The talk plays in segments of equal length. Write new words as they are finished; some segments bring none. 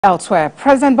Elsewhere,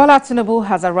 President Bola Tinubu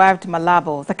has arrived in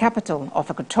Malabo, the capital of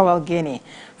Equatorial Guinea,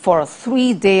 for a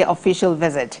three-day official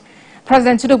visit.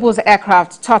 President Tinubu's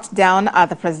aircraft touched down at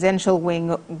the presidential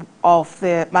wing of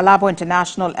the Malabo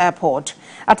International Airport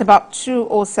at about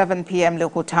 2:07 p.m.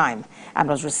 local time and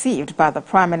was received by the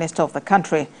Prime Minister of the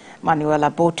country, Manuela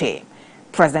Botey.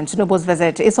 President Tinubu's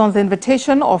visit is on the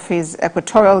invitation of his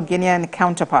Equatorial Guinean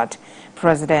counterpart,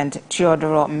 President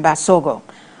Teodoro Mbasogo.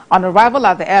 On arrival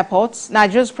at the airport,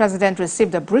 Nigeria's president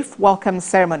received a brief welcome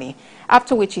ceremony,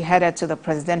 after which he headed to the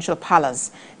presidential palace,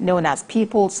 known as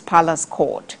People's Palace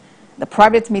Court. The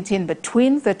private meeting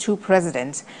between the two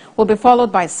presidents will be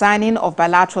followed by signing of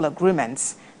bilateral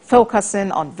agreements,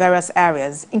 focusing on various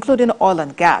areas, including oil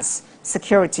and gas,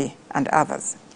 security, and others.